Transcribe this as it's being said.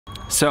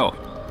So,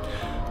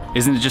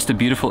 isn't it just a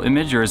beautiful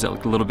image, or is it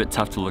a little bit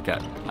tough to look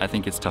at? I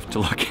think it's tough to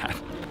look at.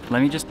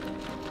 Let me just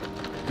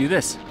do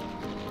this.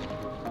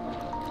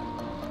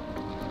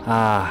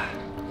 Ah,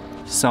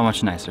 so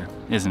much nicer,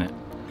 isn't it?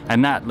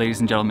 And that,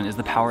 ladies and gentlemen, is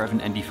the power of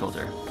an ND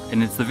filter.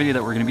 And it's the video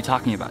that we're going to be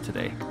talking about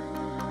today.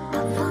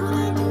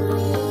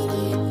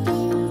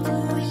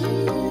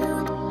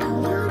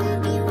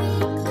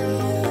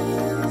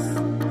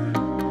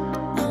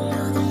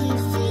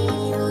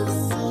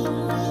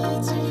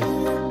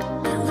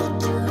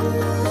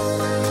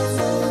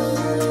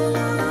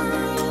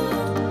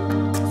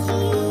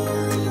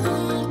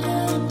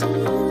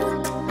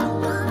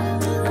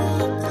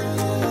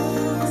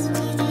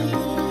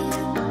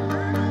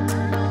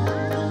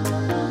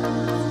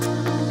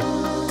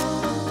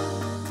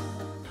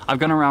 I've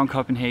gone around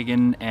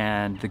Copenhagen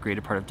and the greater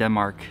part of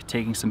Denmark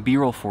taking some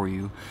B-roll for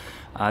you,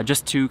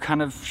 just to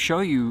kind of show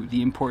you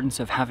the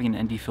importance of having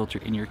an ND filter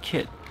in your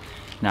kit.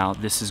 Now,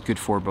 this is good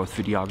for both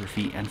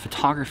videography and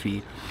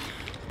photography,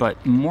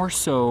 but more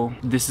so,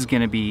 this is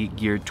going to be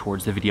geared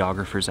towards the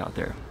videographers out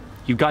there.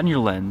 You've gotten your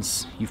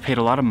lens, you've paid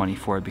a lot of money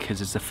for it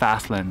because it's a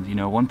fast lens, you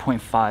know,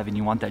 1.5, and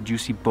you want that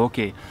juicy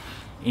bokeh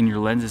in your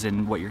lenses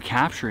and what you're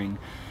capturing.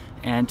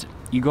 And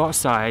you go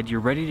outside,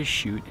 you're ready to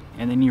shoot,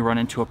 and then you run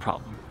into a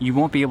problem. You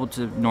won't be able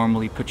to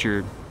normally put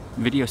your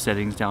video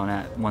settings down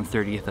at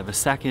 1/30th of a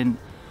second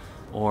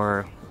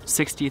or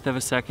 60th of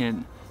a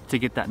second to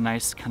get that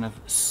nice kind of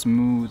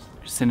smooth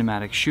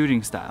cinematic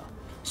shooting style.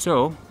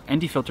 So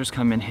ND filters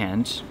come in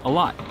hand a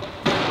lot.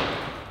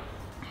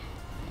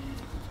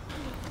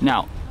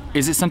 Now,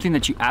 is it something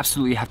that you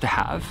absolutely have to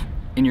have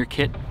in your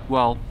kit?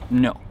 Well,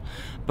 no.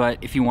 But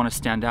if you want to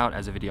stand out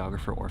as a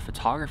videographer or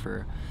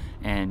photographer,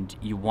 and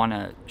you want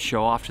to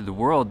show off to the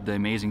world the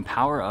amazing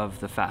power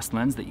of the fast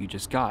lens that you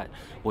just got,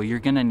 well, you're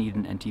going to need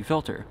an ND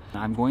filter.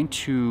 I'm going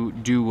to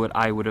do what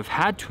I would have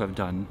had to have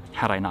done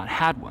had I not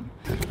had one.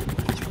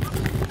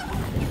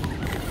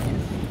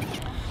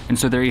 And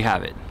so there you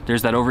have it.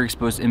 There's that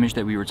overexposed image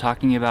that we were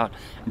talking about,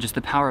 and just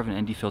the power of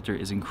an ND filter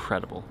is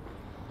incredible.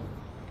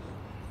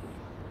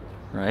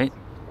 Right?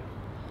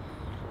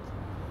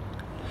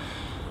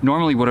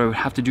 Normally what I would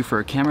have to do for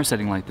a camera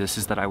setting like this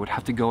is that I would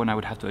have to go and I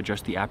would have to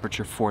adjust the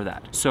aperture for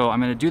that. So I'm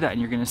going to do that, and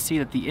you're going to see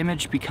that the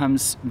image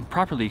becomes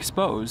properly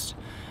exposed,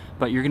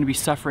 but you're going to be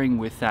suffering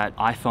with that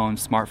iPhone,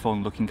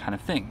 smartphone looking kind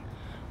of thing,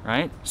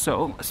 right?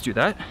 So let's do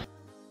that.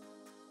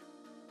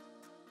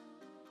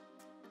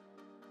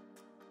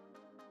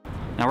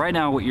 Now right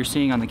now what you're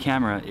seeing on the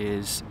camera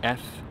is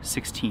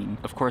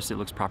f/16. Of course it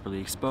looks properly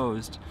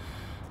exposed,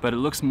 but it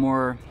looks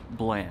more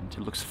bland.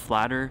 It looks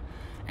flatter.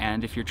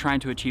 And if you're trying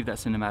to achieve that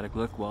cinematic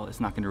look, well, it's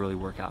not going to really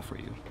work out for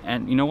you.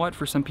 And you know what?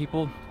 For some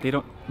people, they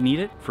don't need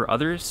it. For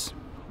others,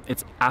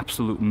 it's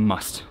absolute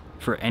must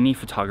for any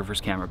photographer's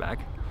camera bag.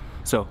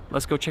 So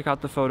let's go check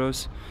out the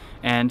photos,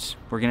 and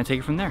we're going to take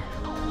it from there.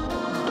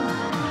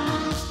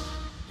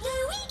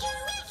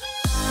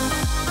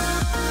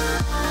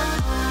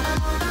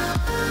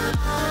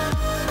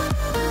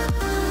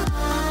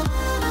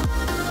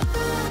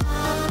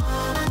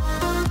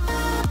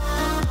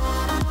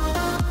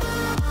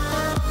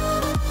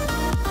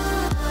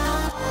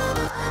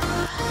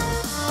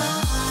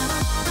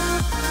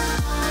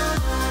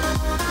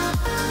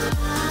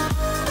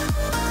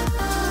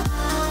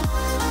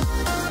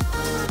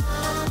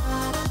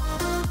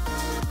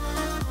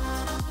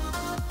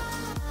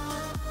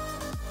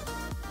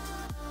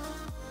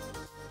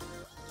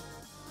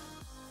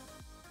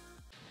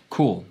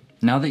 Cool.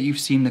 Now that you've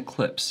seen the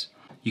clips,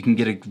 you can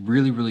get a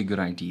really good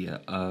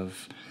idea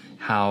of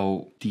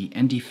how the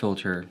ND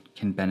filter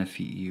can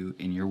benefit you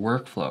in your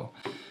workflow.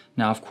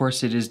 Now, of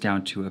course, it is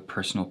down to a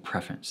personal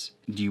preference.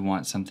 Do you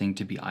want something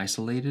to be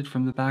isolated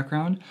from the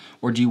background,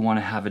 or do you want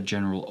to have a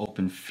general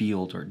open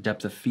field or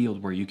depth of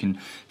field where you can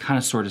kind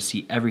of sort of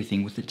see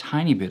everything with a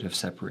tiny bit of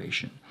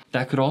separation?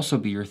 That could also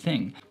be your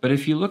thing. But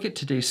if you look at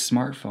today's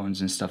smartphones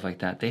and stuff like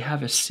that, they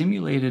have a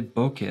simulated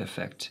bokeh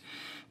effect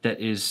that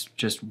is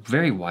just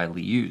very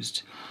widely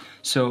used.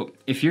 So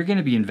if you're going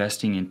to be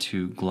investing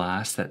into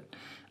glass that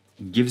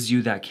gives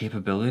you that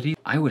capability,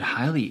 I would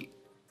highly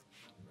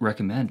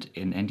recommend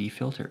an ND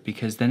filter,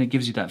 because then it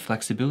gives you that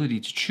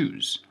flexibility to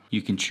choose.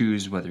 You can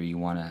choose whether you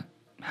want to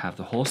have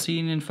the whole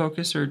scene in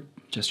focus or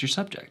just your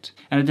subject.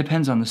 And it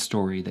depends on the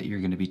story that you're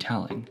going to be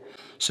telling.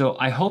 So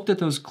I hope that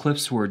those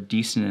clips were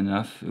decent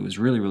enough. It was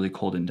really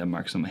cold in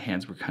Denmark, so my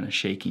hands were kind of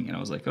shaking, and I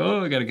was like,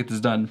 oh, I gotta get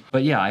this done.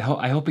 But yeah, I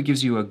hope it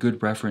gives you a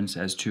good reference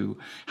as to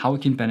how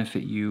it can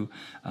benefit you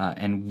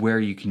and where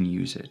you can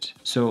use it.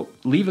 So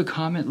leave a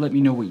comment, let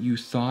me know what you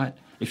thought.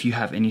 If you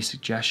have any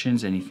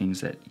suggestions, any things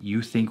that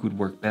you think would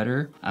work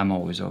better, I'm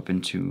always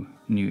open to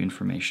new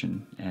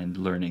information and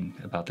learning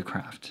about the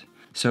craft.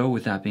 So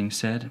with that being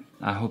said,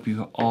 I hope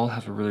you all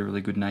have a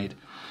really good night,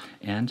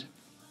 and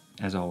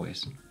as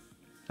always,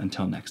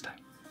 until next time.